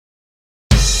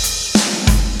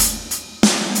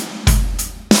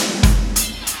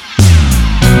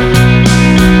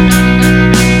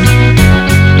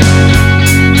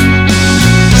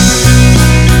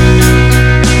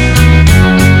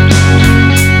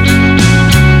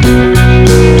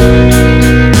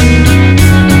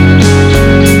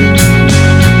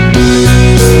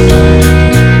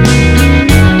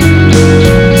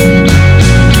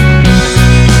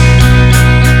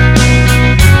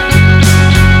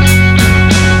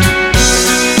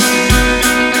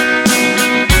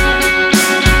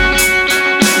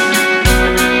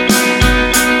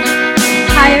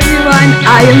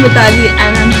I am Patil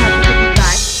and I'm happy to be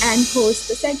back and host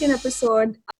the second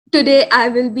episode. Today I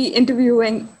will be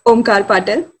interviewing Omkar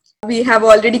Patil. We have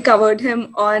already covered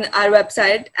him on our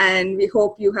website and we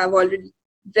hope you have already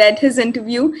read his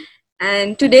interview.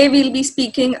 And today we'll be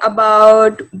speaking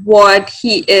about what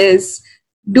he is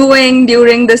doing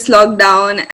during this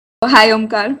lockdown. Hi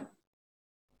Omkar,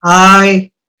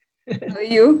 Hi, how are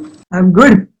you? I'm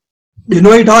good. You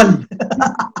know it all.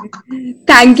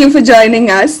 Thank you for joining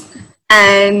us.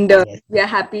 And Yes. we are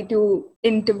happy to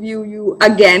interview you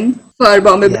again for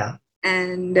Bombay. Yeah.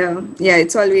 And yeah,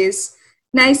 it's always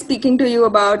nice speaking to you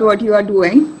about what you are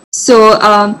doing. So,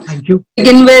 Thank you. to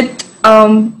begin with,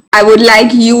 I would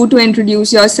like you to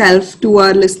introduce yourself to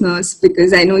our listeners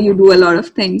because I know you do a lot of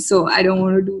things. So, I don't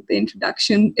want to do the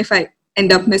introduction if I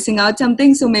end up missing out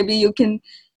something. So, maybe you can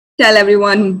tell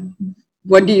everyone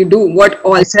what do you do, what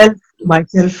all.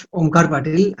 Myself, Omkar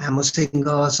Patil. I'm a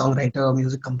singer, songwriter,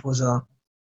 music composer.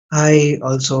 I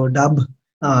also dub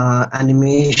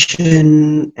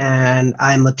animation, and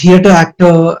I'm a theater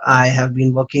actor. I have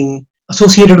been working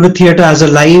associated with theater as a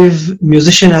live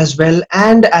musician as well,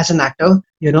 and as an actor.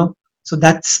 So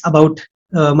that's about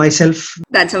myself.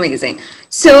 That's amazing.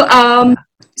 So, Yeah.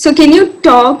 so can you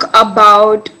talk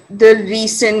about the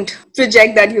recent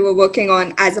project that you were working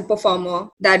on as a performer?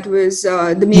 That was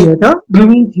the music. Theater? Do you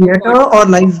mean theater or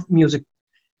live music?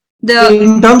 The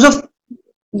In terms of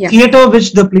yeah, theater,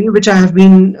 which the play which I have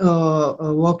been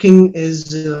working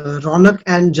is Ronak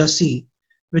and Jassi,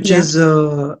 which yeah, is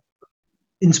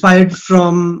inspired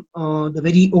from the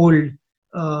very old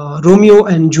Romeo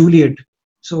and Juliet.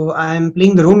 So I am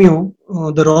playing the Romeo,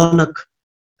 the Ronak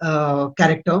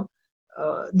character.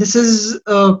 This is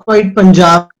quite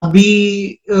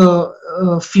Punjabi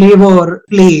flavor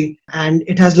play, and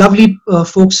it has lovely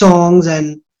folk songs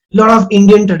and lot of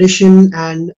Indian tradition,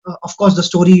 and of course the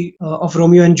story of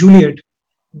Romeo and Juliet.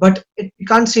 But you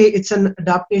can't say it's an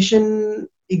adaptation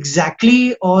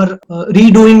exactly or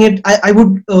redoing it. I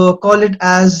would call it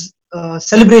as a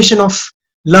celebration of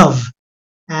love.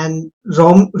 And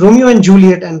Romeo and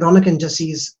Juliet and Ronak and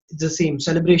Jassi is the same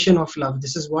celebration of love.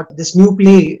 This is what this new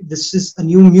play. This is a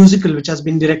new musical which has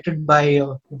been directed by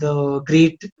the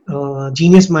great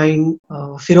genius mind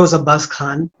Firoz Abbas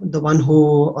Khan, the one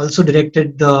who also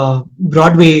directed the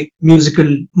Broadway musical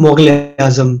Mughal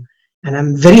Azam. And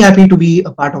I'm very happy to be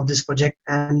a part of this project.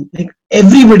 And like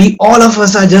everybody, all of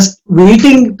us are just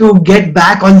waiting to get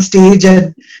back on stage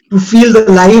and to feel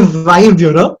the live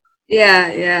vibe.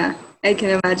 yeah. I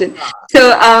can imagine.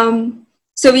 So,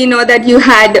 so we know that you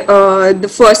had the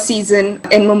first season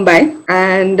in Mumbai,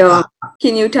 and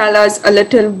can you tell us a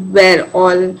little where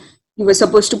all you were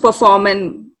supposed to perform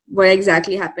and what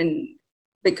exactly happened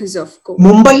because of COVID?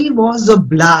 Mumbai was a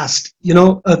blast,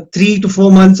 3 to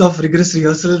 4 months of rigorous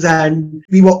rehearsals, and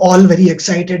we were all very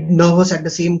excited, nervous at the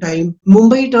same time.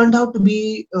 Mumbai turned out to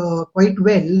be quite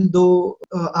well, though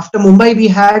after Mumbai, we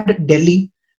had Delhi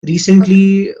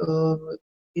recently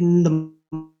in the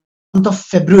month of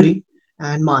February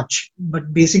and March.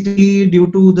 But basically,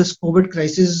 due to this COVID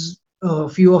crisis, a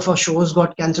few of our shows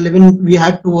got cancelled. Even we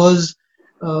had tours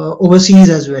overseas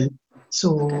as well. Okay.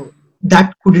 So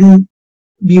that couldn't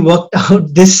be worked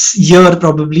out this year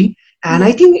probably, and I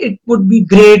Yeah. think it would be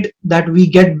great that we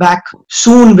get back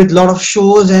soon with a lot of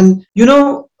shows, and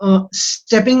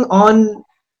stepping on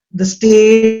the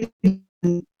stage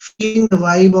and feeling the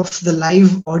vibe of the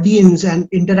live audience and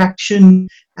interaction,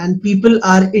 and people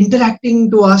are interacting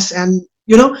to us, and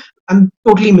I'm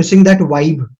totally missing that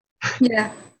vibe. Yeah.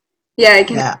 Yeah, I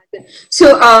can Yeah. imagine.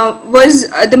 So, was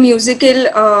the musical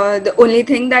the only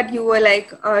thing that you were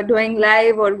like doing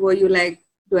live, or were you like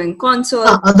doing concert?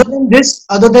 Other than this,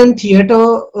 other than theater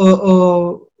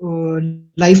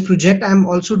live project, I'm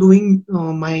also doing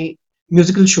my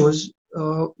musical shows.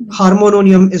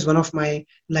 Harmonium is one of my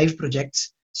live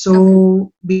projects. Okay.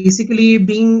 So basically,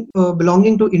 being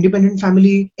belonging to independent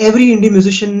family, every indie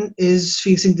musician is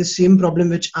facing the same problem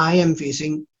which I am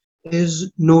facing,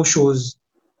 is no shows.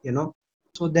 You know,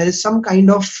 so there is some kind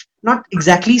of, not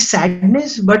exactly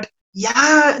sadness, but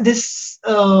yeah, this.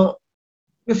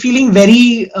 We're feeling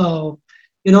very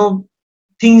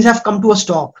things have come to a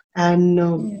stop, and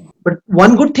Yeah. but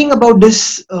one good thing about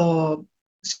this,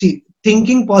 see,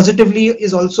 thinking positively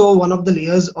is also one of the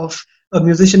layers of a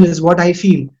musician, is what I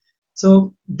feel.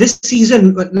 So this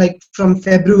season, like from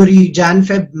February,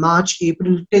 March,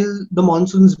 April, till the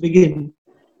monsoons begin,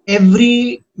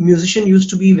 every musician used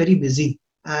to be very busy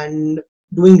and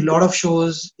doing a lot of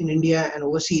shows in India and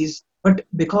overseas. But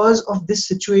because of this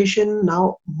situation,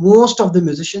 now most of the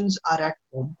musicians are at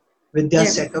home with their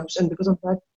Yeah. setups, and because of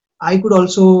that, I could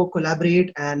also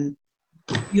collaborate and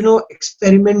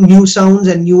experiment new sounds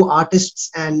and new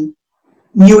artists and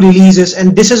new releases.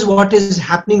 And this is what is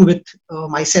happening with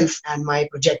myself and my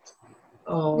project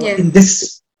Yeah. in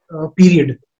this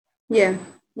period. Yeah.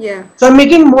 Yeah. So I'm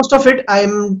making most of it.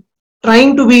 I'm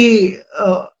trying to be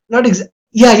not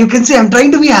yeah, you can say I'm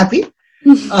trying to be happy.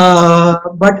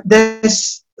 But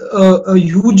there's a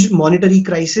huge monetary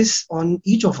crisis on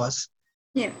each of us,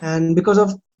 Yeah. and because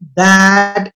of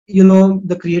that,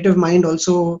 the creative mind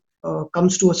also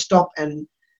comes to a stop. And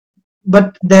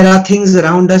but there are things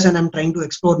around us, and I'm trying to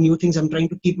explore new things. I'm trying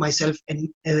to keep myself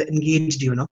engaged,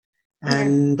 Yeah.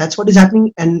 and that's what is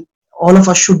happening. And all of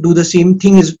us should do the same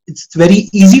thing. Is It's very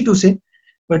easy to say,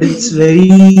 but it's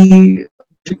very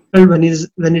difficult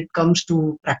when it comes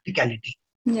to practicality.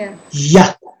 Yeah.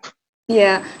 Yeah.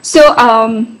 Yeah. So,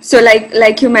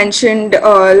 like you mentioned,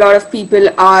 a lot of people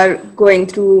are going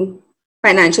through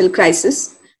financial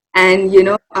crisis, and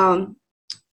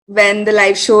when the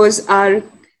live shows are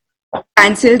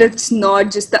cancelled, it's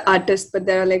not just the artist, but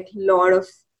there are like a lot of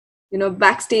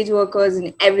backstage workers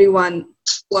and everyone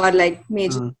who are like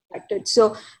major Mm. affected.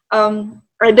 So,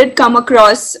 I did come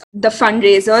across the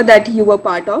fundraiser that you were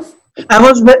part of. I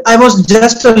was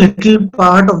just a little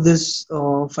part of this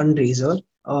fundraiser.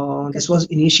 This Okay. was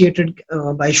initiated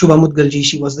by Shubha Mudgalji.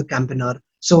 She was the campaigner.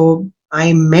 So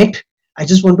I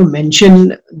just want to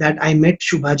mention that I met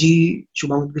Shubha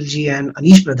Mudgalji and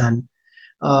Anish Pradhan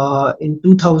in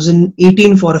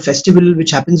 2018 for a festival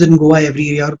which happens in Goa every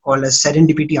year called as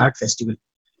Serendipity Art Festival,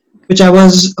 which I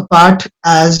was a part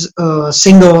as a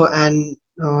singer, and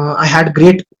I had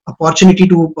great opportunity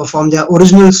to perform their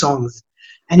original songs,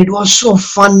 and it was so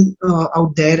fun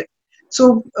out there.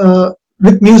 So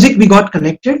with music we got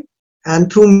connected,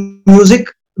 and through music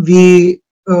we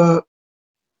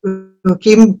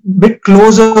came a bit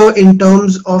closer in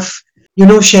terms of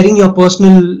sharing your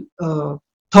personal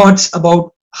thoughts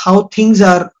about how things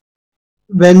are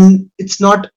when it's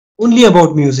not only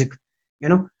about music, you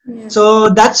know. Yeah. So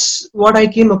that's what I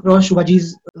came across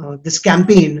Shubhaji's this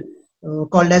campaign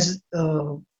called as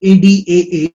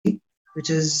ADAA, which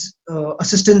is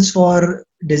Assistance for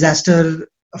Disaster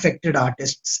Affected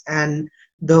Artists, and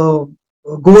the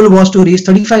goal was to raise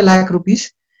 35 lakh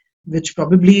rupees, which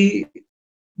probably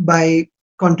by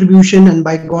contribution and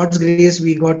by God's grace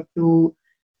we got to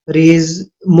raise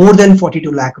more than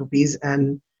 42 lakh rupees.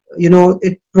 And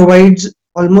it provides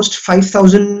almost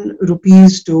 5000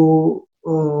 rupees to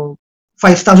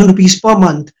 5000 rupees per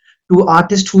month to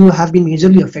artists who have been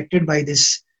majorly affected by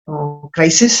this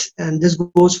crisis, and this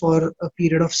goes for a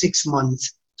period of 6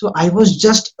 months. So I was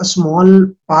just a small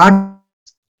part of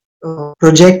this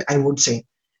project, I would say,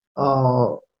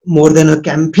 uh, more than a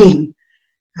campaign.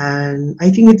 And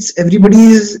I think it's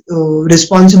everybody's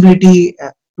responsibility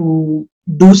to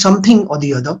do something or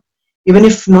the other. Even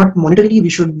if not monetarily, we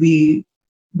should be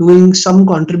doing some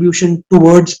contribution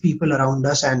towards people around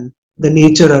us and the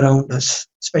nature around us,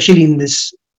 especially in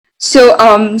this.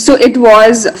 So, so it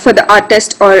was for the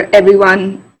artist or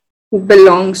everyone who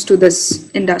belongs to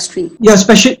this industry. Yeah,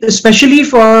 especially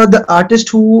for the artists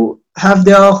who have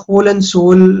their whole and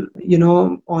soul,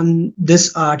 on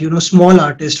this art, small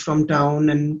artists from town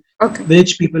and Okay.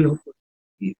 village people who,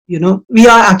 we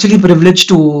are actually privileged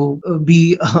to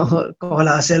be call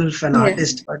ourselves an Yeah.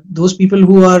 artist, but those people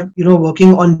who are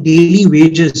working on daily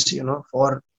wages,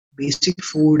 for basic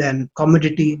food and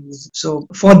commodities. So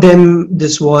for them,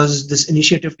 this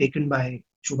initiative taken by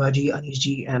Shubhaji,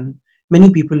 Anishji, and many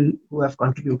people who have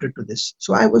contributed to this.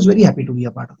 So I was very happy to be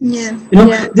a part of this. Yeah.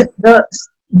 Yeah. The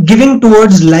giving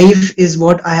towards life is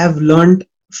what I have learned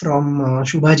from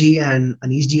Shubhaji and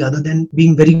Anishji, other than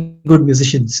being very good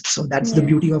musicians. So that's the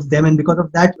beauty Yeah. of them. And because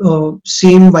of that,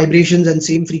 same vibrations and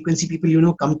same frequency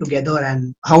people, come together.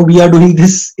 And how we are doing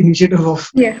this initiative of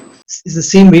Yeah. is the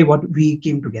same way what we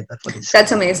came together for this.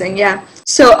 That's amazing. Yeah.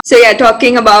 So yeah,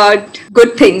 talking about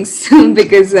good things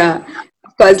because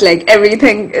of course, like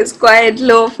everything is quite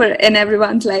low for in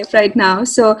everyone's life right now.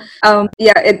 So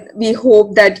yeah, we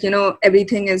hope that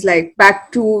everything is like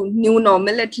back to new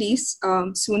normal at least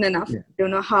soon enough. Yeah. I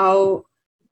don't know how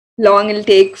long it'll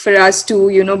take for us to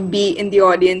be in the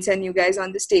audience and you guys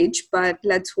on the stage, but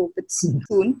let's hope it's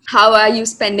soon. How are you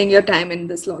spending your time in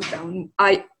this lockdown?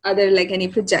 Are there like any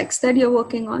projects that you're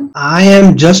working on? I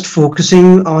am just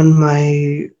focusing on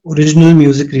my original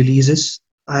music releases.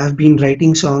 I have been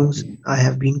writing songs, I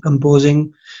have been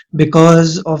composing.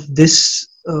 Because of this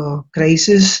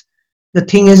crisis, the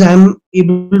thing is, I'm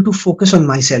able to focus on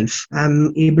myself.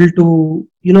 I'm able to,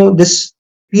 this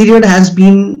period has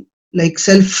been like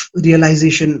self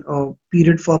realization, or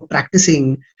period for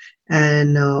practicing.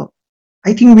 And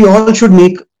I think we all should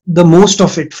make the most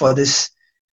of it for this.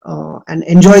 and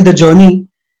enjoy the journey.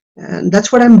 And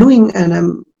that's what I'm doing. And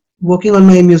I'm working on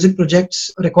my music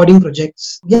projects, recording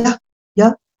projects. Yeah.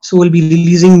 So we'll be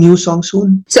releasing new songs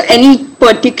soon. So any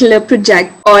particular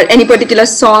project or any particular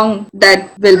song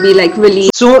that will be like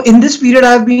released? So in this period,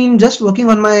 I've been just working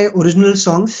on my original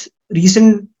songs.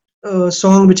 Recent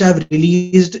song which I've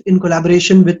released in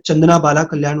collaboration with Chandana Bala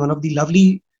Kalyan, one of the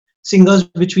lovely singers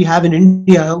which we have in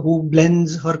India, who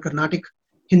blends her Carnatic,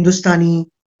 Hindustani,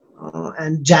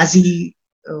 and jazzy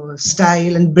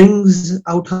style and brings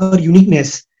out her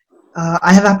uniqueness.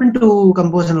 I have happened to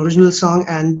compose an original song,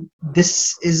 and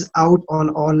this is out on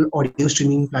all audio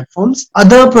streaming platforms.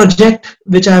 Other project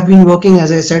which I have been working,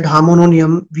 as I said,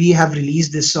 Harmonium, we have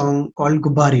released this song called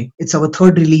Gubbare. It's our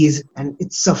third release, and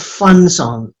it's a fun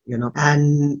song,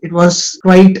 and it was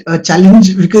quite a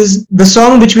challenge because the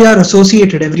song which we are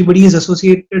associated, everybody is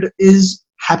associated, is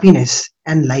happiness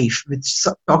and life, which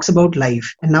talks about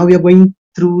life. And now we are going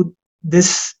through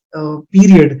this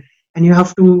period, and you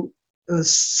have to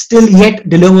still yet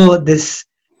deliver this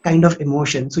kind of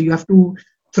emotion. So you have to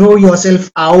throw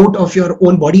yourself out of your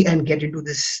own body and get into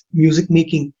this music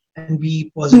making and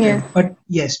be positive. Yeah. But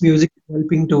yes, music is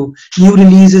helping to new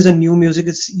releases and new music.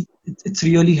 It's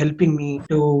really helping me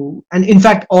to, and in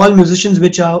fact, all musicians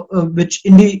which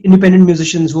independent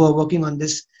musicians who are working on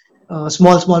this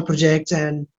small projects,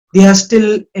 and they are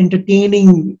still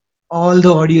entertaining all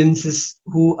the audiences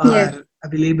who Yeah. are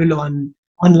available on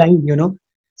online.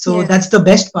 So Yeah. that's the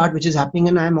best part which is happening,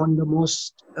 and I'm on the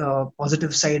most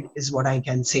positive side, is what I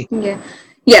can say. Yeah.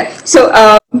 Yeah. So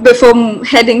before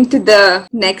heading to the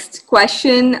next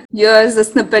question, here's a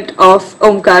snippet of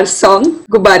Omkar's song,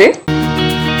 Gubare.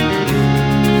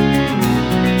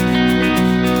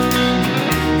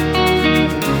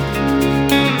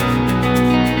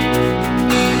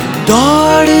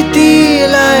 दौड़ती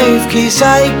life की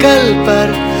cycle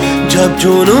पर जब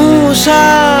जुनून सा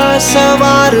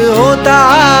सवार होता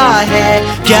है,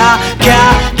 क्या क्या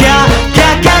क्या क्या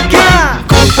क्या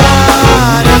क्या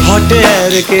हॉट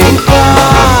एयर के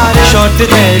शॉर्ट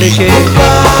थ्रेड के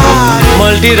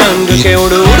मल्टी रंग के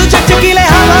उड़ उड़ चटकीले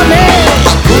हवा में,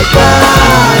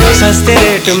 सस्ते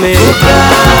रेट में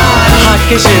हाथ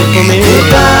के शेप में,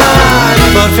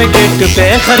 परफेक्ट रेट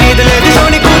पे खरीद ले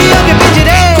सोनी कुड़ियों के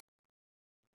पिंजरे.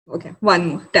 Okay, one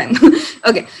more time.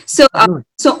 Okay, so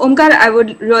Omkar, I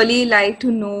would really like to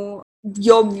know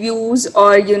your views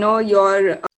or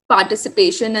your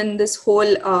participation in this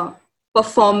whole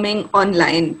performing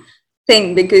online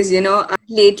thing, because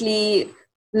lately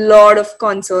lot of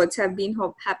concerts have been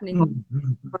happening,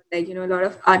 or like a lot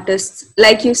of artists,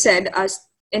 like you said, are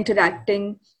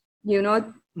interacting,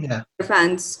 Yeah.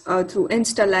 fans through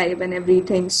Insta Live and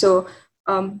everything. So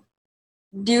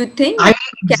do you think I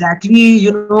exactly,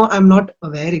 I'm not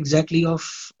aware exactly of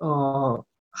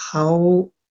how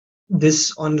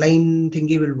this online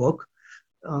thingy will work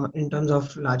in terms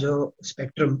of larger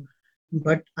spectrum.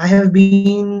 But I have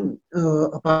been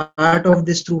a part of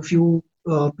this through few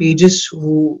pages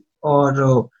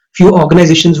or few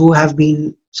organizations who have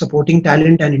been supporting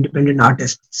talent and independent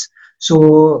artists.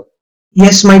 So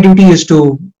yes, my duty is to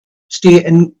stay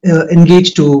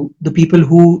engaged to the people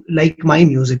who like my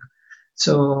music.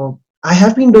 So I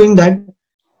have been doing that,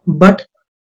 but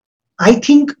I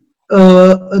think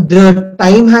the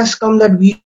time has come that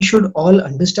we should all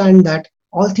understand that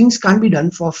all things can't be done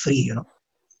for free.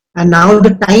 And now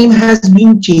the time has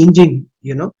been changing.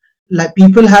 Like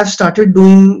people have started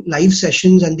doing live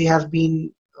sessions, and they have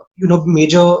been,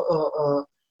 major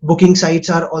booking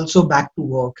sites are also back to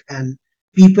work, and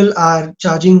people are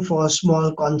charging for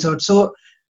small concerts. So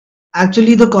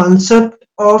actually the concept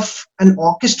of an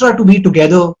orchestra to be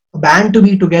together, a band to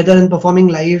be together and performing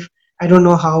live, I don't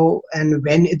know how and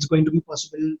when it's going to be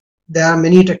possible. There are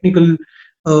many technical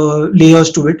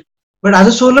layers to it, but as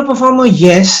a solo performer,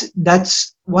 yes,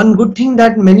 that's one good thing,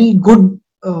 that many good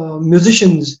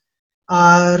musicians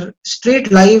are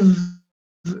straight live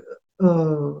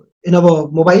in our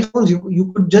mobile phones.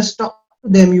 You could just talk to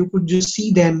them, you could just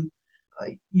see them,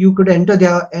 you could enter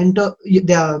their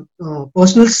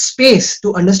personal space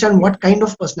to understand what kind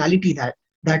of personality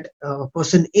that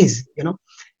person is.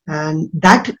 And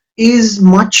that is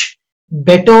much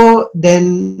better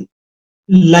than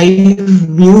live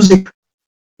music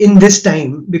in this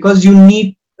time, because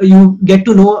you get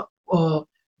to know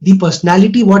the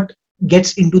personality, what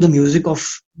gets into the music of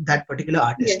that particular yeah,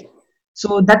 artist.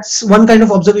 So that's one kind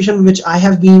of observation which I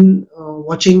have been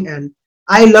watching, and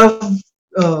I love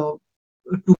to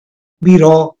be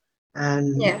raw,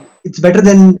 and yeah, it's better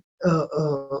than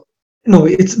no,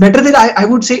 it's better than, I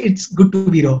would say it's good to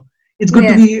be raw. It's good to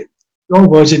yeah, be raw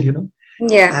version,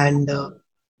 yeah, and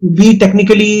be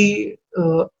technically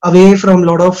away from a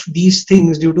lot of these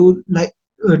things due to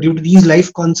these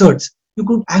live concerts, you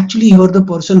could actually hear the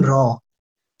person raw.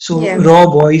 So Yeah. raw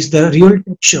voice, the real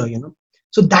texture,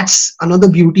 So that's another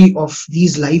beauty of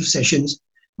these live sessions.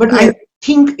 But Yeah. I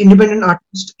think independent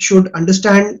artists should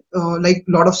understand, like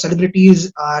a lot of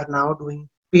celebrities are now doing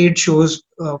paid shows,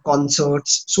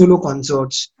 concerts, solo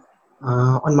concerts,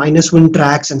 on minus one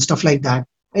tracks and stuff like that.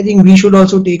 I think we should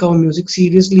also take our music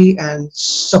seriously and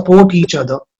support each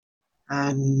other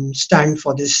and stand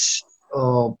for this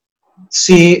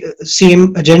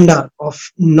same agenda of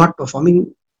not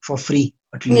performing for free,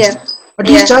 at least. Yeah. At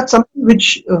least Yeah. that's something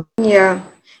which Yeah.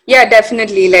 Yeah,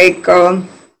 definitely. Like,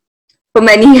 for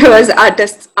many years,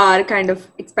 artists are kind of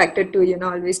expected to,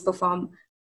 always perform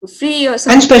for free or and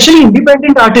something. especially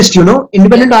independent artists, Yeah.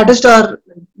 independent artists are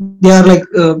they are like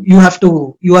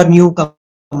you are newcomer.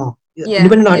 Yeah,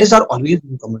 independent Yeah. artists are Yeah. always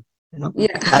newcomer.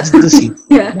 Yeah. That's the scene.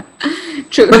 Yeah.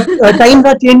 True. But times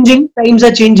are changing. Times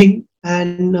are changing,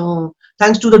 and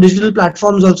thanks to the digital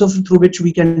platforms also through which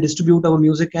we can distribute our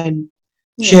music and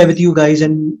Yeah. share with you guys,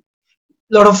 and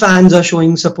a lot of fans are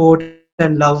showing support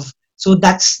and love. So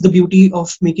that's the beauty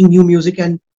of making new music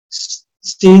and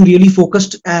staying really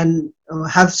focused and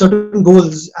have certain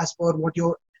goals as per what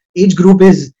your age group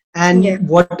is and Yeah.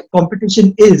 what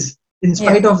competition is. In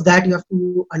spite Yeah. of that, you have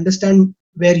to understand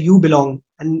where you belong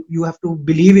and you have to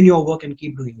believe in your work and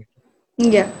keep doing it.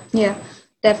 Yeah. Yeah.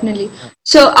 Definitely.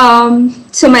 So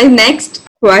my next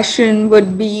question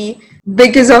would be,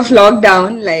 because of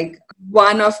lockdown, like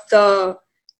one of the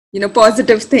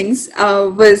positive things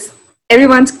was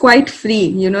everyone's quite free.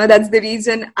 That's the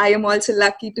reason I am also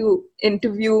lucky to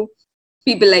interview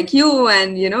people like you,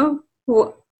 and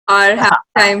who are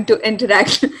having time to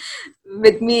interact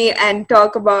with me and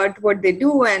talk about what they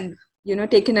do, and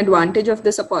taken advantage of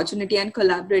this opportunity and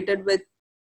collaborated with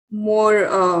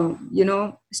more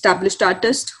established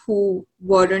artists who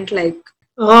weren't like.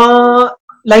 Uh,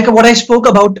 like what I spoke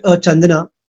about Chandana,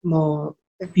 uh,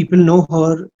 people know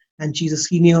her and she's a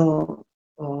senior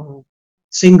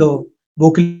singer,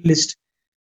 vocalist.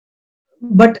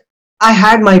 But I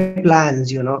had my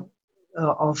plans,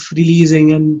 of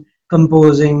releasing and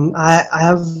composing. I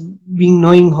have been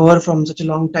knowing her from such a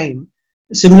long time.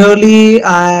 Similarly,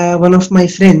 one of my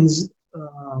friends,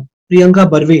 Priyanka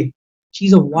Barve,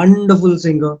 she's a wonderful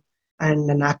singer and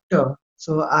an actor.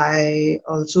 So I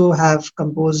also have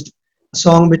composed a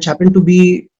song which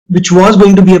was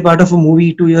going to be a part of a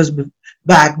movie 2 years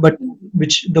back, but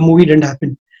which the movie didn't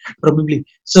happen, probably.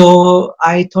 So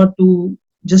I thought to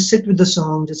just sit with the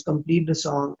song, just complete the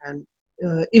song. And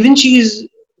even she's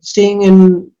staying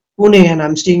in Pune and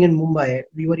I'm staying in Mumbai.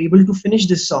 We were able to finish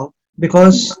this song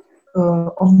because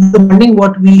of the bonding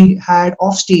what we had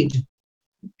off stage.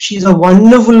 She's a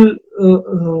wonderful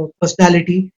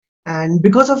personality, and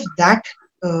because of that,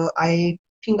 I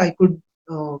think I could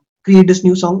create this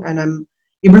new song, and I'm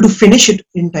able to finish it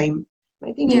in time.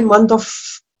 I think Yeah. in month of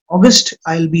August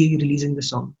I'll be releasing the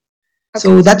song. Okay.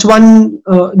 So that's one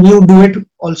new duet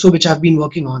also which I've been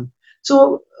working on.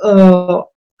 So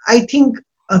I think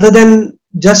other than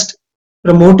just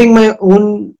promoting my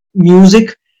own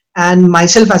music and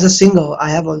myself as a singer, I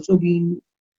have also been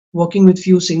working with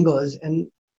few singers,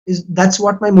 and that's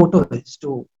what my motto is,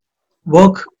 to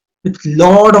work with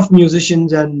lot of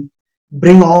musicians and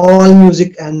bring all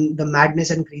music and the madness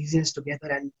and craziness together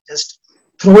and just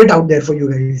throw it out there for you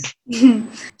guys.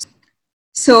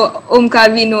 So,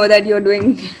 Omkar, we know that you're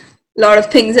doing a lot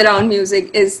of things around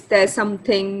music. Is there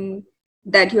something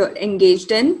that you're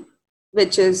engaged in,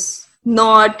 which is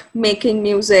not making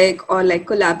music or like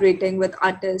collaborating with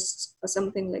artists or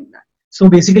something like that? So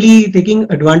basically, taking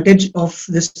advantage of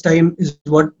this time is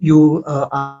what you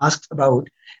asked about.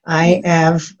 I Yeah.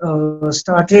 have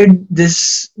started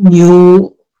this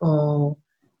new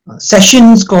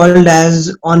sessions called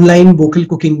as online vocal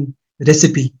cooking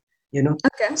recipe.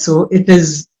 Okay. So it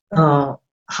is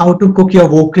how to cook your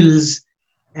vocals,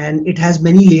 and it has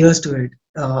many layers to it.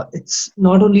 It's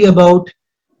not only about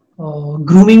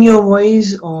grooming your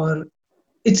voice, or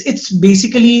it's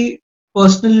basically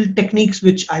personal techniques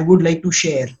which I would like to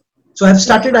share. So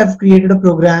I've created a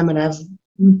program, and I've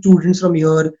students from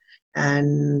here,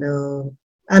 and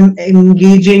I'm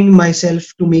engaging myself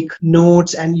to make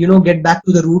notes and get back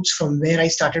to the roots from where I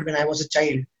started when I was a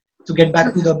child, to get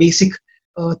back to the basic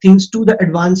things to the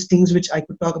advanced things which I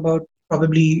could talk about.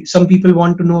 Probably some people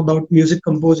want to know about music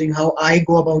composing, how I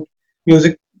go about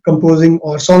music composing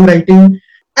or songwriting,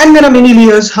 and there are many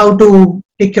layers how to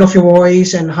take care of your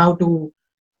voice and how to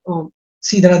uh,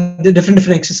 see there are the different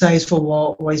exercise for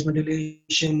voice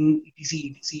modulation,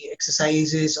 etc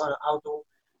exercises on how to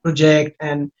project.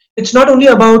 And it's not only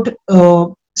about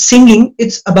singing,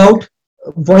 it's about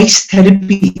voice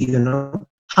therapy,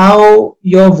 how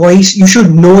your voice, you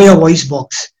should know your voice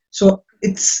box. So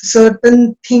it's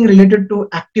certain thing related to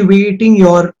activating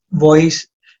your voice,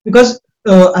 because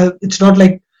it's not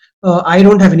like I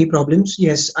don't have any problems.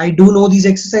 Yes, I do know these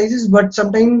exercises, but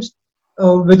sometimes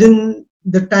within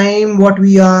the time what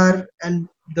we are and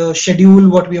the schedule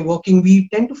what we are working, we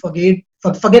tend to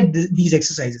forget these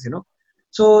exercises.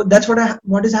 So that's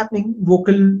what is happening.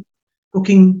 Vocal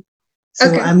cooking. So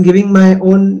Okay. I'm giving my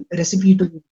own recipe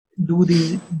to do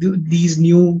these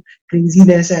new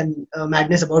craziness and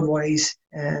madness about voice.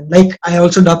 And like I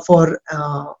also dub for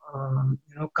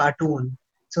cartoon,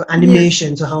 so Yeah.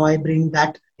 animation. So how I bring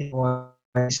that in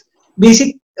voice,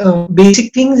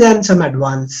 basic things and some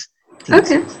advanced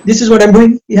things. Okay. This is what I'm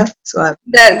doing. Yeah.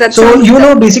 That So sounds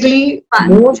like basically fun.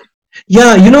 most.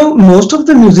 Yeah, most of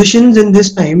the musicians in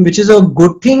this time, which is a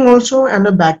good thing also and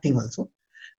a bad thing also,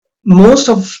 most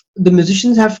of the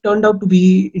musicians have turned out to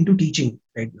be into teaching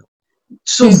right now.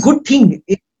 So Hmm. good thing,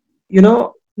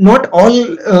 not all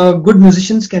good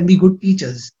musicians can be good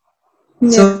teachers. Yeah.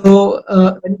 So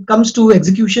when it comes to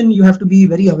execution, you have to be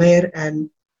very aware. And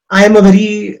I am a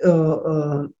very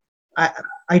I,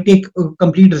 I take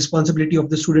complete responsibility of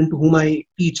the student to whom I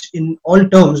teach in all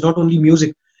terms, not only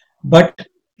music, but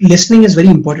listening is very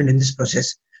important in this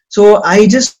process. So I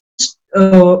just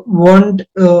want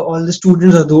all the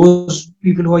students or those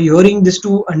people who are hearing this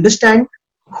to understand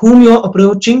whom you're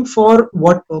approaching, for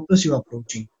what purpose you're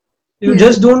approaching. You Yeah.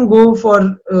 just don't go for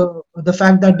the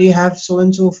fact that they have so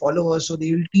and so followers, so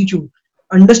they will teach you.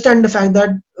 Understand the fact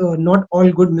that not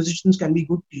all good musicians can be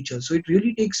good teachers. So it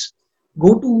really takes,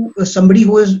 go to somebody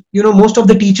who is, most of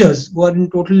the teachers who are in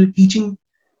total teaching,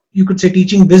 you could say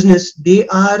teaching business, they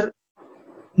are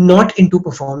not into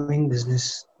performing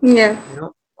business, Yeah.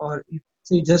 or you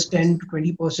say just 10 to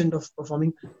 20% of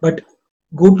performing. But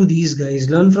go to these guys,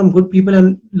 learn from good people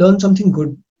and learn something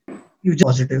good. You just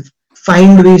positive,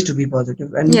 find ways to be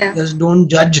positive, and Yeah. just don't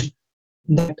judge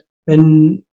that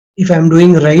when, if I'm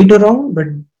doing right or wrong, but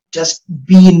just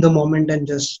be in the moment and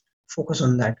just focus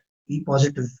on that. Be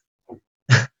positive.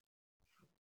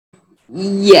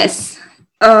 Yes.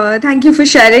 Thank you for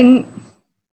sharing,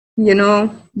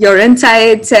 your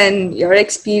insights and your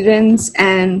experience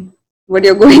and what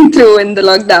you're going through in the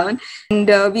lockdown. And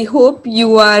we hope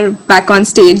you are back on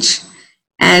stage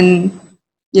and,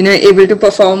 able to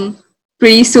perform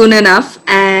pretty soon enough.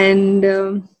 And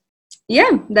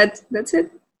yeah, that's it.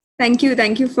 Thank you.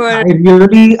 Thank you for, I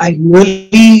really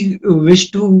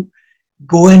wish to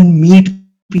go and meet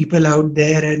people out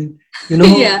there and head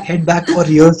yeah. back for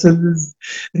rehearsals.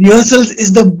 Rehearsals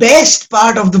is the best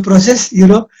part of the process,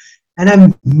 and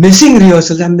I'm missing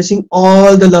rehearsals. I'm missing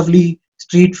all the lovely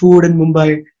street food in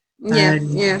Mumbai Yeah. and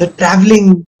Yeah. the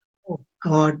traveling. Oh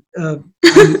God, I'm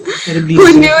terribly Who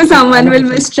missing knew someone all of will the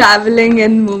fun. miss traveling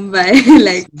in Mumbai?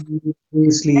 Like,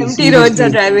 Seriously, empty roads are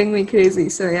seriously. driving me crazy.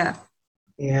 So yeah.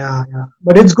 Yeah, yeah.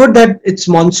 But it's good that it's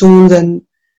monsoons, and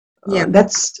Yeah.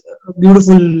 that's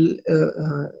beautiful.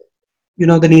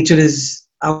 The nature is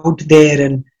out there,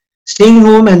 and staying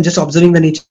home and just observing the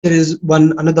nature is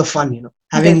one another fun.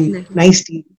 Having Definitely. nice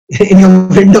tea in your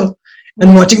window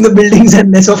and watching the Yes. buildings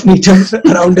and less of nature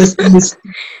around us in this.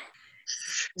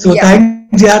 So Yeah.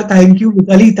 thanks, yeah, thank you,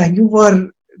 Vitali. Thank you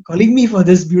for calling me for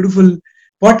this beautiful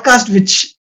podcast,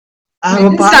 which I'm We a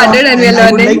just part of, started and we're and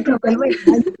I would learning like to from tell it. my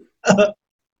fans,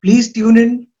 please tune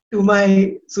in to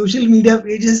my social media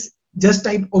pages. Just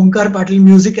type Omkar Patil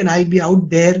Music and I'll be out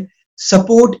there.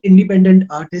 Support independent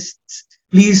artists.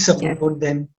 Please Yeah. support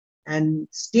them and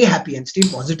stay happy and stay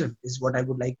positive is what I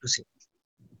would like to say.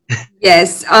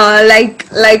 Yes. Like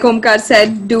Omkar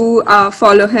said, do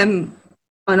follow him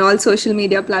on all social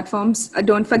media platforms.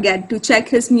 Don't forget to check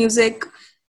his music,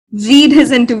 read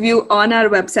his interview on our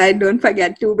website. Don't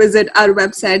forget to visit our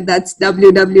website. That's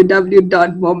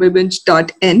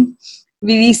www.bombaybinch.in.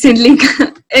 We recently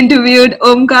interviewed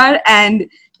Omkar, and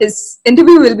his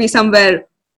interview will be somewhere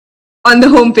on the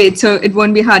homepage, so it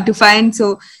won't be hard to find.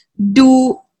 So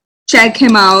do check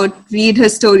him out, read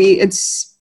his story.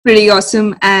 It's pretty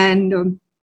awesome, and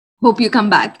hope you come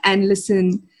back and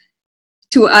listen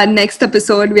to our next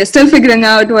episode. We are still figuring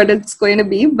out what it's going to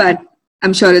be, but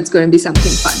I'm sure it's going to be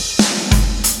something fun.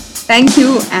 Thank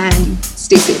you and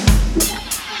stay safe.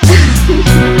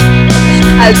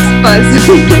 As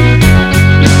possible.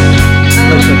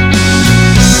 Perfect.